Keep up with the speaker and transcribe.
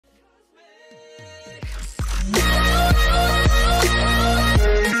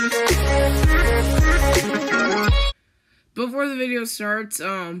before the video starts,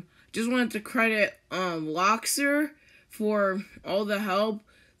 just wanted to credit Loxer for all the help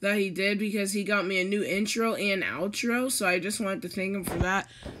that he did, because he got me a new intro and outro, so I just wanted to thank him for that.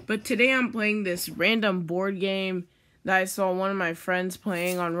 But today I'm playing this random board game that I saw one of my friends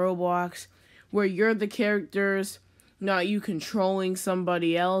playing on Roblox, where you're the characters, not you controlling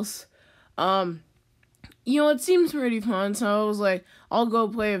somebody else. It seems pretty fun, so I was like, I'll go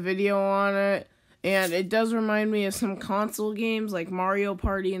play a video on it. And it does remind me of some console games like Mario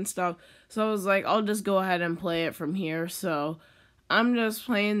Party and stuff. So I was like, I'll just go ahead and play it from here. So I'm just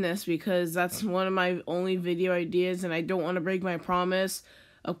playing this because that's one of my only video ideas, and I don't want to break my promise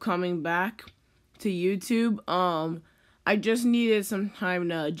of coming back to YouTube. I just needed some time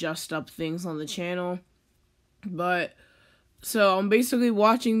to adjust up things on the channel. So I'm basically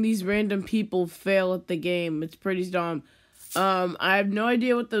watching these random people fail at the game. It's pretty dumb. I have no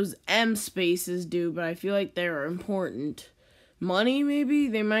idea what those M spaces do, but I feel like they're important. Money, maybe?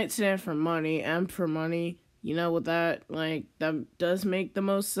 They might stand for money. M for money. You know what that does make the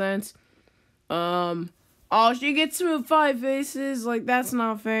most sense. Oh, she gets to have 5 faces? Like, that's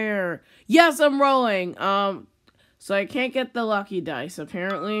not fair. Yes, I'm rolling. So I can't get the lucky dice,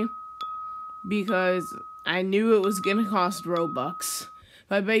 apparently, because I knew it was gonna cost Robux.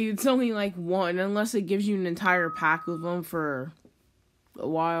 But I bet you it's only like 1, unless it gives you an entire pack of them for a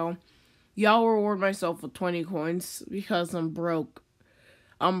while. Yeah, I'll reward myself with 20 coins because I'm broke.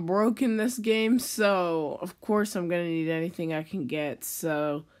 I'm broke in this game, so of course I'm gonna need anything I can get.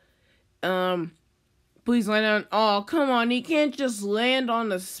 So, please land on. Oh, come on! He can't just land on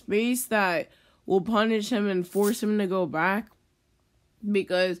the space that will punish him and force him to go back.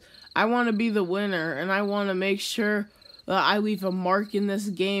 Because I want to be the winner, and I want to make sure that I leave a mark in this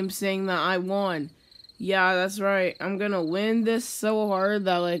game saying that I won. Yeah, that's right. I'm gonna win this so hard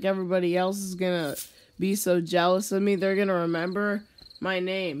that like everybody else is gonna be so jealous of me. They're gonna remember my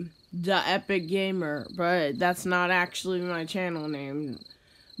name, DaEpicccGamer, but that's not actually my channel name.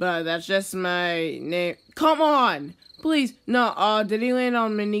 But that's just my name. Come on! Please! No, did he land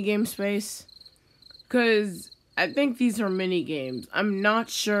on minigame space? Because I think these are minigames. I'm not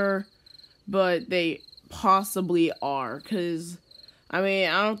sure, but they possibly are. Because, I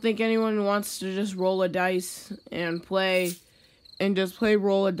don't think anyone wants to just roll a dice and just play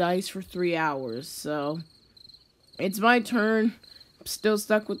roll a dice for 3 hours. So, it's my turn. I'm still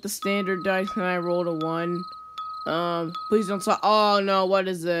stuck with the standard dice, and I rolled a 1. Please don't stop. Oh, no, what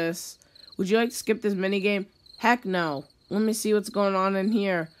is this? Would you like to skip this minigame? Heck no. Let me see what's going on in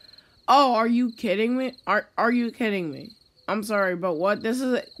here. Oh, are you kidding me? Are you kidding me? I'm sorry, but what?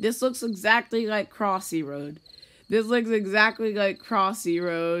 This looks exactly like Crossy Road. This looks exactly like Crossy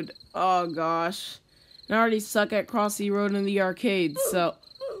Road. Oh, gosh. I already suck at Crossy Road in the arcade, so...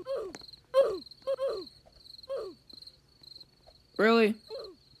 Really?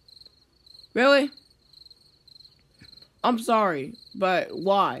 Really? I'm sorry, but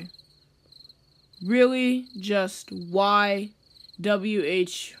why? Really? Just why?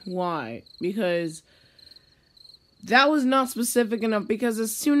 WHY? Because that was not specific enough, because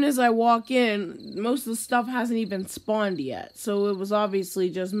as soon as I walk in, most of the stuff hasn't even spawned yet. So it was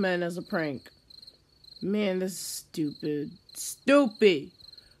obviously just meant as a prank. Man, this is stupid. Stupid.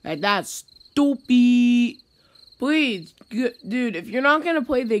 Like, that's stupid. Please, dude, if you're not gonna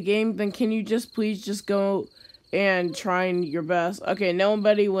play the game, then can you just please just go and try your best? Okay,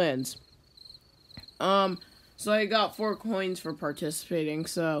 nobody wins. So I got 4 coins for participating,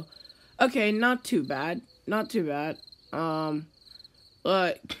 so okay, not too bad. Not too bad.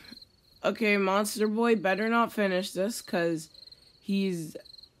 But okay, Monster Boy better not finish this, cause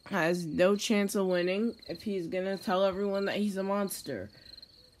has no chance of winning if he's gonna tell everyone that he's a monster.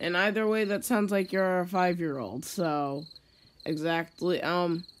 And either way, that sounds like you're a 5-year-old, so exactly.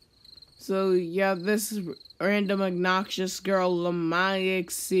 So yeah, this random obnoxious girl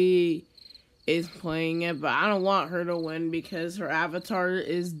Lamaixi is playing it, but I don't want her to win because her avatar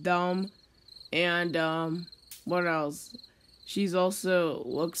is dumb. And what else? She's also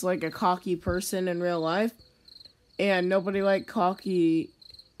looks like a cocky person in real life, and nobody likes cocky,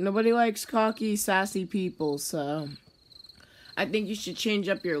 sassy people. So I think you should change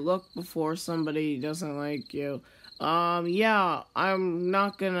up your look before somebody doesn't like you. Yeah, I'm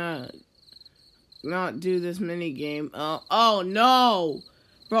not gonna not do this mini game. Oh no!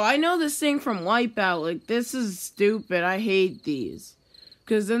 Bro, I know this thing from Wipeout. Like, this is stupid. I hate these.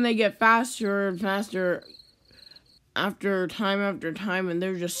 Because then they get faster and faster after time, and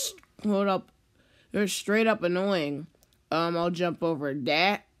they're just they're straight up annoying. I'll jump over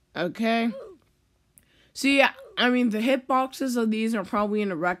that. Okay? See, I mean, the hitboxes of these are probably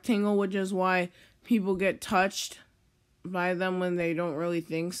in a rectangle, which is why people get touched. by them when they don't really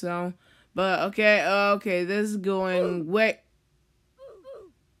think so. But okay, this is going way.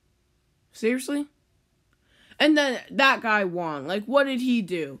 Seriously? And then that guy won. Like, what did he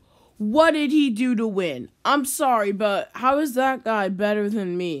do? What did he do to win? I'm sorry, but how is that guy better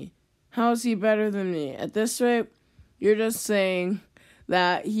than me? How is he better than me? At this rate, you're just saying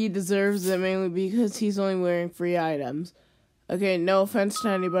that he deserves it mainly because he's only wearing free items. Okay, no offense to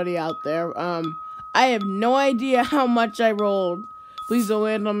anybody out there. I have no idea how much I rolled. Please don't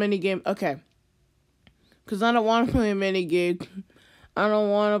land on minigame. Okay. Because I don't want to play a minigame. I don't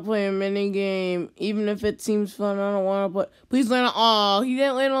want to play a minigame. Even if it seems fun, I don't want to play. Please land on. Oh, he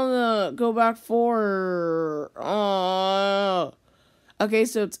didn't land on the go back 4. Oh. Okay,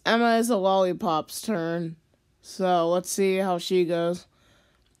 so it's Emma is a Lollipop's turn. So let's see how she goes.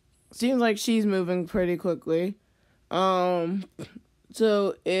 Seems like she's moving pretty quickly. So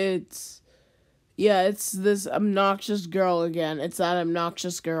it's this obnoxious girl again. It's that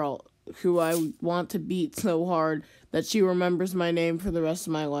obnoxious girl who I want to beat so hard that she remembers my name for the rest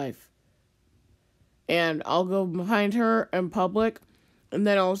of my life. And I'll go behind her in public, and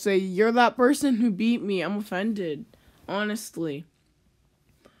then I'll say, "You're that person who beat me." I'm offended, honestly.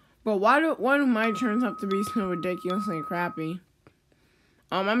 But why do my turns have to be so ridiculously crappy?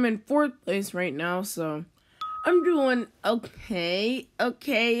 I'm in 4th place right now, so I'm doing okay-ish,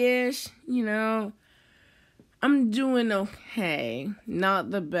 you know. I'm doing okay.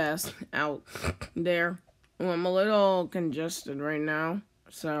 Not the best out there. Well, I'm a little congested right now,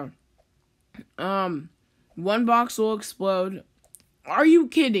 so one box will explode. Are you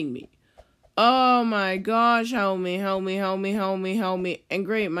kidding me? Oh my gosh, help me. And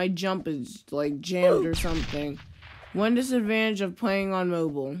great, my jump is like jammed or something. One disadvantage of playing on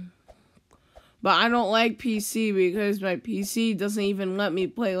mobile. But I don't like PC because my PC doesn't even let me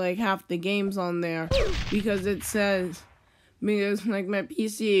play like half the games on there. Because it says, like my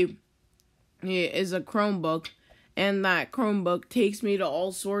PC is a Chromebook. And that Chromebook takes me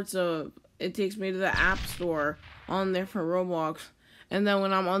to it takes me to the App Store on there for Roblox. And then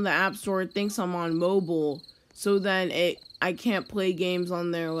when I'm on the App Store, it thinks I'm on mobile. So then I can't play games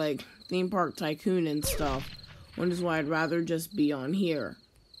on there like Theme Park Tycoon and stuff. Which is why I'd rather just be on here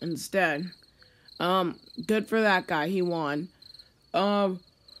instead. Good for that guy. He won.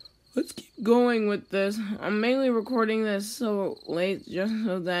 Let's keep going with this. I'm mainly recording this so late just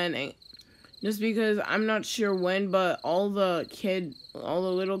because I'm not sure when, but all the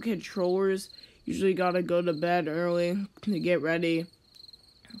little kid trollers usually gotta go to bed early to get ready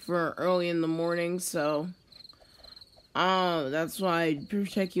for early in the morning, so that's why I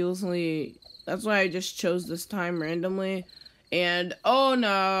just chose this time randomly. And oh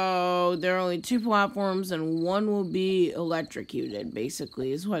no, there are only 2 platforms and one will be electrocuted,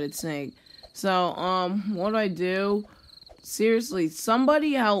 basically, is what it's saying. So, what do I do? Seriously,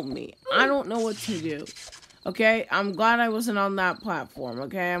 somebody help me. I don't know what to do. Okay, I'm glad I wasn't on that platform. I'm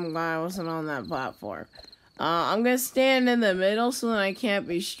gonna stand in the middle so that I can't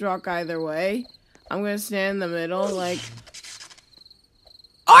be struck either way. I'm gonna stand in the middle, like...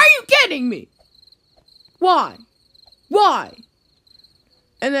 Are you kidding me? Why?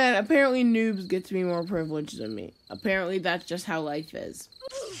 And then apparently noobs get to be more privileged than me. Apparently that's just how life is.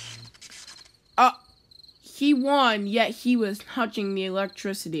 He won, yet he was touching the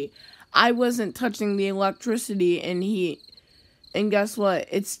electricity. I wasn't touching the electricity, and guess what?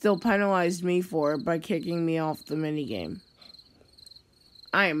 It still penalized me for it by kicking me off the minigame.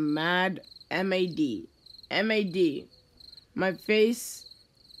 I am mad. MAD. My face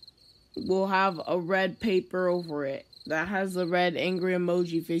will have a red paper over it that has the red angry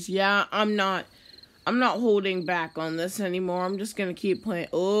emoji face. Yeah, I'm not holding back on this anymore. I'm just gonna keep playing.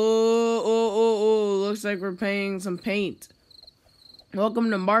 Oh, looks like we're paying some paint. Welcome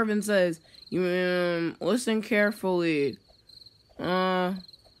to Marvin Says. Listen carefully.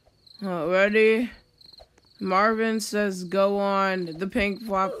 Ready? Marvin says go on the pink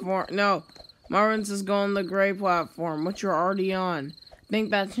platform. No, Marvin says go on the gray platform, which you're already on. I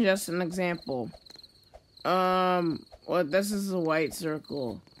think that's just an example. This is a white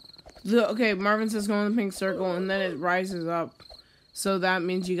circle. Okay, Marvin says go on the pink circle, and then it rises up. So that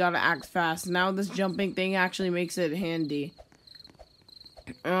means you gotta act fast. Now this jumping thing actually makes it handy.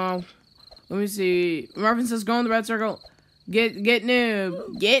 Let me see. Marvin says go on the red circle. Get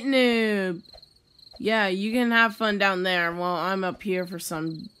noob. Yeah, you can have fun down there while I'm up here for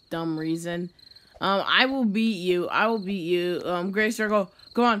some dumb reason. I will beat you. Gray circle.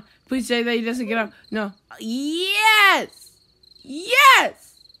 Go on. Please say that he doesn't get up. No. Yes!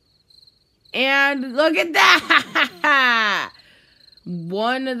 And look at that!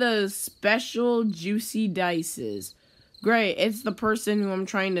 One of the special juicy dices. Great, it's the person who I'm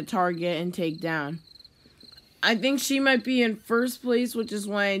trying to target and take down. I think she might be in first place, which is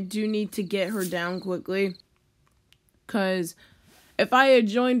why I do need to get her down quickly. Because if I had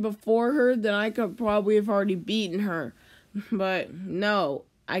joined before her, then I could probably have already beaten her. But no,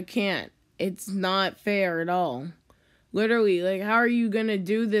 I can't. It's not fair at all. Literally, like, how are you gonna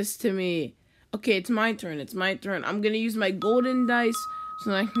do this to me? Okay, it's my turn. It's my turn. I'm gonna use my golden dice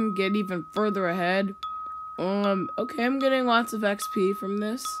so that I can get even further ahead. Okay, I'm getting lots of XP from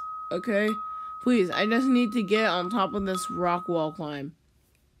this. Okay, please, I just need to get on top of this rock wall climb.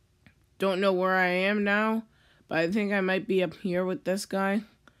 Don't know where I am now, but I think I might be up here with this guy.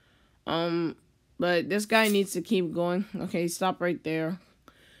 But this guy needs to keep going. Okay, stop right there.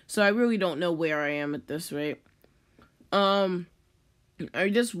 So I really don't know where I am at this rate. I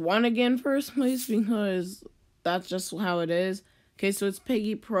just won again first place because that's just how it is. Okay, so it's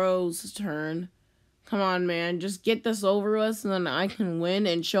Piggy Pro's turn. Come on, man. Just get this over with and then I can win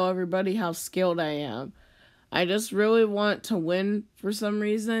and show everybody how skilled I am. I just really want to win for some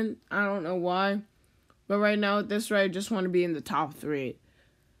reason. I don't know why. But right now at this rate, I just want to be in the top 3.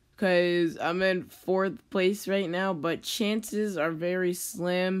 Because I'm in 4th place right now, but chances are very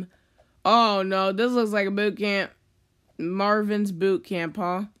slim. Oh, no. This looks like a boot camp. Marvin's boot camp,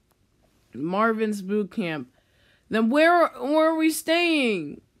 huh? Marvin's boot camp. Then where are we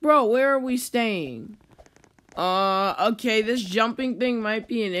staying? Bro, where are we staying? Okay, this jumping thing might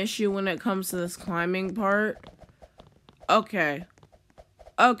be an issue when it comes to this climbing part. Okay.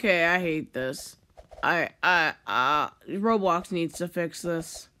 Okay, I hate this. Roblox needs to fix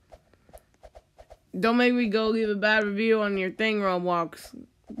this. Don't make me go leave a bad review on your thing, Roblox.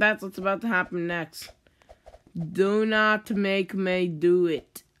 That's what's about to happen next. Do not make me do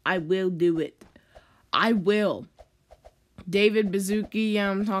it. I will do it. I will. David Bazooki, yeah,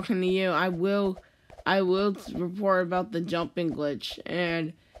 I'm talking to you. I will report about the jumping glitch.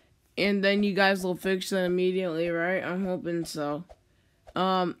 And then you guys will fix it immediately, right? I'm hoping so.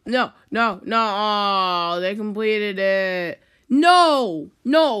 No. Oh, they completed it. No,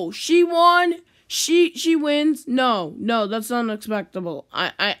 she won. She wins. No, that's unacceptable.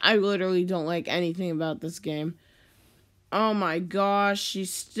 I literally don't like anything about this game. Oh my gosh,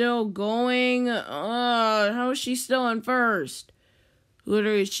 she's still going. How is she still in first?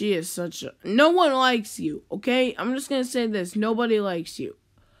 Literally, she is such a... No one likes you, okay? I'm just gonna say this. Nobody likes you.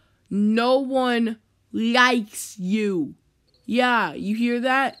 No one likes you. Yeah, you hear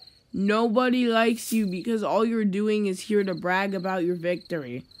that? Nobody likes you because all you're doing is here to brag about your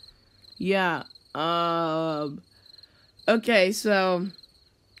victory. Yeah, okay, so...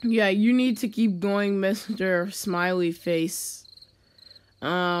 Yeah, you need to keep going, Mr. Smiley Face.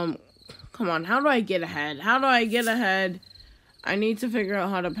 Come on, how do I get ahead? I need to figure out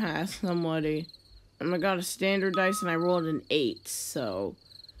how to pass somebody. And I got a standard dice and I rolled an 8, so...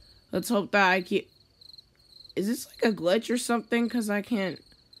 Let's hope that I keep... Is this like a glitch or something? Because I can't...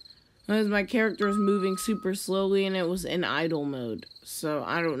 Because my character is moving super slowly and it was in idle mode. So,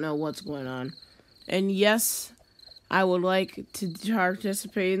 I don't know what's going on. And yes... I would like to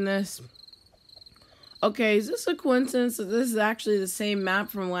participate in this. Okay, is this a coincidence that this is actually the same map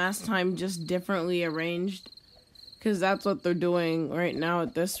from last time, just differently arranged? Because that's what they're doing right now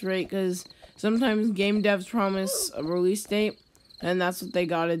at this rate, because sometimes game devs promise a release date, and that's what they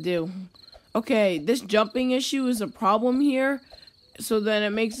gotta do. Okay, this jumping issue is a problem here, so then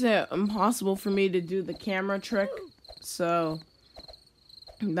it makes it impossible for me to do the camera trick, so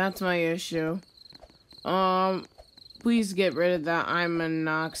that's my issue. Please get rid of that. I'm a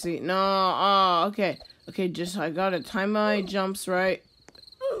Noxy. No, oh, okay. Okay, just, I gotta time my jumps right.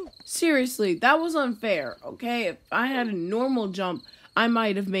 Seriously, that was unfair, okay? If I had a normal jump, I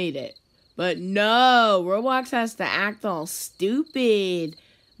might have made it. But no, Roblox has to act all stupid.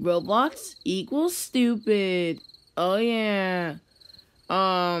 Roblox equals stupid. Oh, yeah.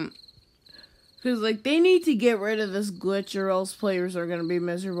 Because, like, they need to get rid of this glitch or else players are gonna be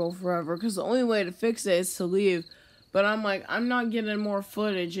miserable forever. Because the only way to fix it is to leave. But I'm like, I'm not getting more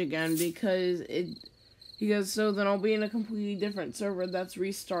footage again because so then I'll be in a completely different server that's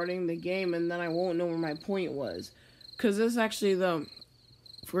restarting the game and then I won't know where my point was. Because this is actually the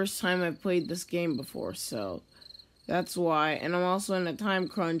first time I've played this game before, so that's why. And I'm also in a time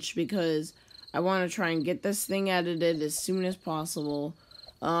crunch because I want to try and get this thing edited as soon as possible.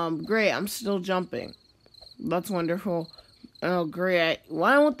 Great, I'm still jumping. That's wonderful. Oh, great.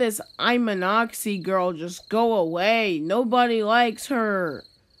 Why won't this I'm an Oxy girl just go away? Nobody likes her.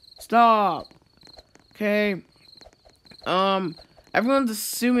 Stop. Okay. Everyone's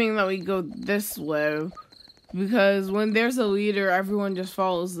assuming that we go this way. Because when there's a leader, everyone just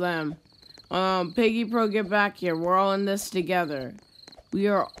follows them. Piggy Pro, get back here. We're all in this together. We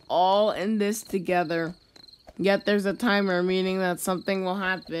are all in this together. Yet there's a timer, meaning that something will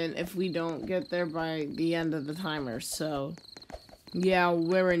happen if we don't get there by the end of the timer. So, yeah,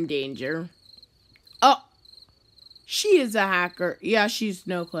 we're in danger. Oh! She is a hacker. Yeah, she's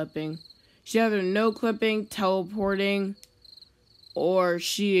no-clipping. She either no-clipping, teleporting, or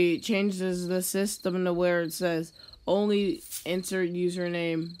she changes the system to where it says, only insert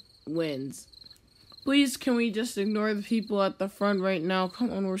username wins. Please, can we just ignore the people at the front right now?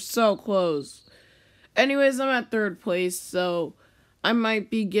 Come on, we're so close. Anyways, I'm at 3rd place, so I might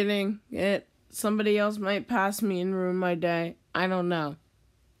be getting it. Somebody else might pass me and ruin my day. I don't know.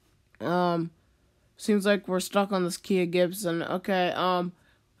 Seems like we're stuck on this Kia Gibson. Okay,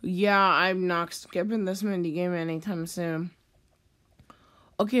 yeah, I'm not skipping this mini game anytime soon.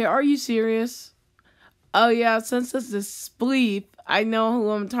 Okay, are you serious? Oh yeah, since this is Spleef, I know who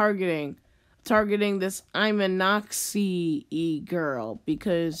I'm targeting. Targeting this I'm a Noxy girl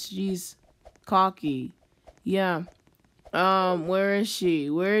because she's cocky. Yeah. Where is she?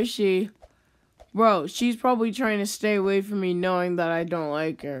 Where is she? Bro, she's probably trying to stay away from me knowing that I don't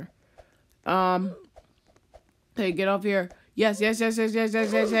like her. Hey, get off here. Yes. Yes!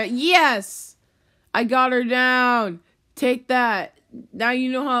 I got her down. Take that. Now you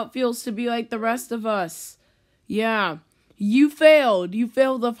know how it feels to be like the rest of us. Yeah. You failed. You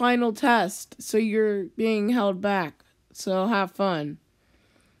failed the final test. So you're being held back. So have fun.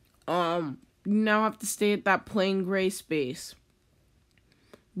 You now have to stay at that plain gray space.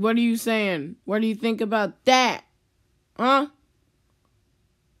 What are you saying? What do you think about that? Huh?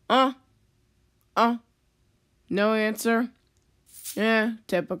 No answer? Yeah,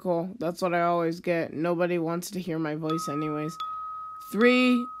 typical. That's what I always get. Nobody wants to hear my voice anyways.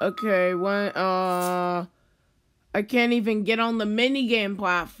 3. Okay, 1. I can't even get on the minigame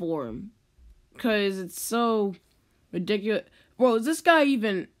platform. Because it's so ridiculous. Bro, is this guy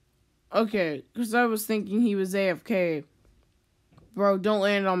even... Okay, because I was thinking he was AFK. Bro, don't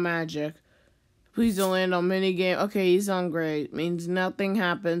land on magic. Please don't land on minigame. Okay, he's on gray. Means nothing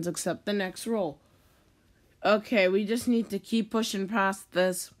happens except the next roll. Okay, we just need to keep pushing past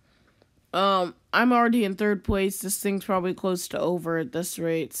this. I'm already in 3rd place. This thing's probably close to over at this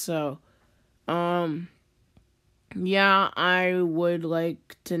rate, so... Yeah, I would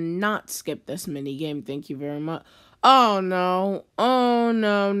like to not skip this minigame. Thank you very much. Oh, no. Oh,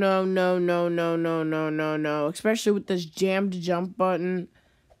 no. Especially with this jammed jump button.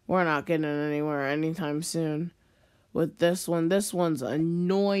 We're not getting anywhere anytime soon with this one. This one's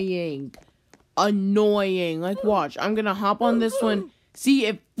annoying. Like, watch. I'm gonna hop on this one. See,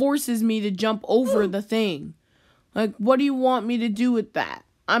 it forces me to jump over the thing. Like, what do you want me to do with that?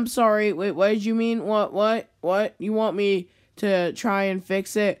 I'm sorry. Wait, what did you mean? What? You want me to try and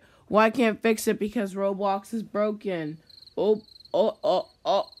fix it? Well, I can't fix it because Roblox is broken. Oh.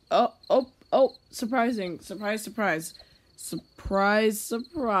 Surprising. Surprise,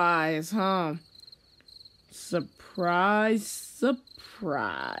 huh? Surprise.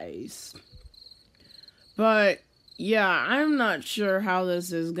 But, yeah, I'm not sure how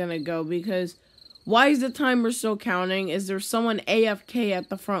this is gonna go because why is the timer still counting? Is there someone AFK at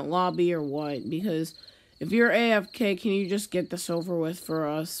the front lobby or what? Because if you're AFK, can you just get this over with for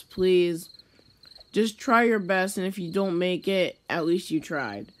us, please? Just try your best, and if you don't make it, at least you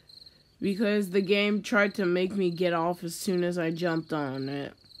tried. Because the game tried to make me get off as soon as I jumped on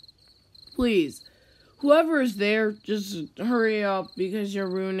it. Please, whoever is there, just hurry up because you're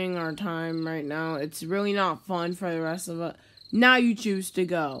ruining our time right now. It's really not fun for the rest of us. Now you choose to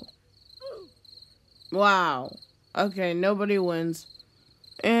go. Wow. Okay, nobody wins.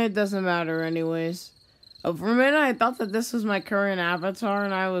 And it doesn't matter anyways. For a minute, I thought that this was my current avatar,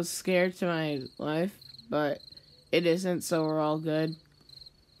 and I was scared to my life. But it isn't, so we're all good.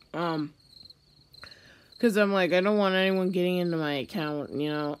 Because I'm like, I don't want anyone getting into my account, you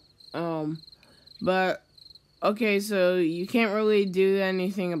know. But, okay, so you can't really do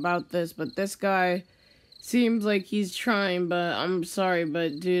anything about this, but this guy seems like he's trying, but I'm sorry,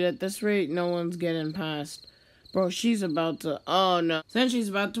 but dude, at this rate, no one's getting past. Bro, she's about to, oh no. Since she's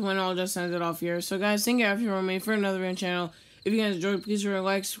about to win, I'll just end it off here. So guys, thank you for joining me for another video channel. If you guys enjoyed, please remember to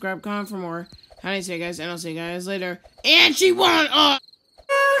like, subscribe, comment for more. How do you say guys, and I'll see you guys later. And she won!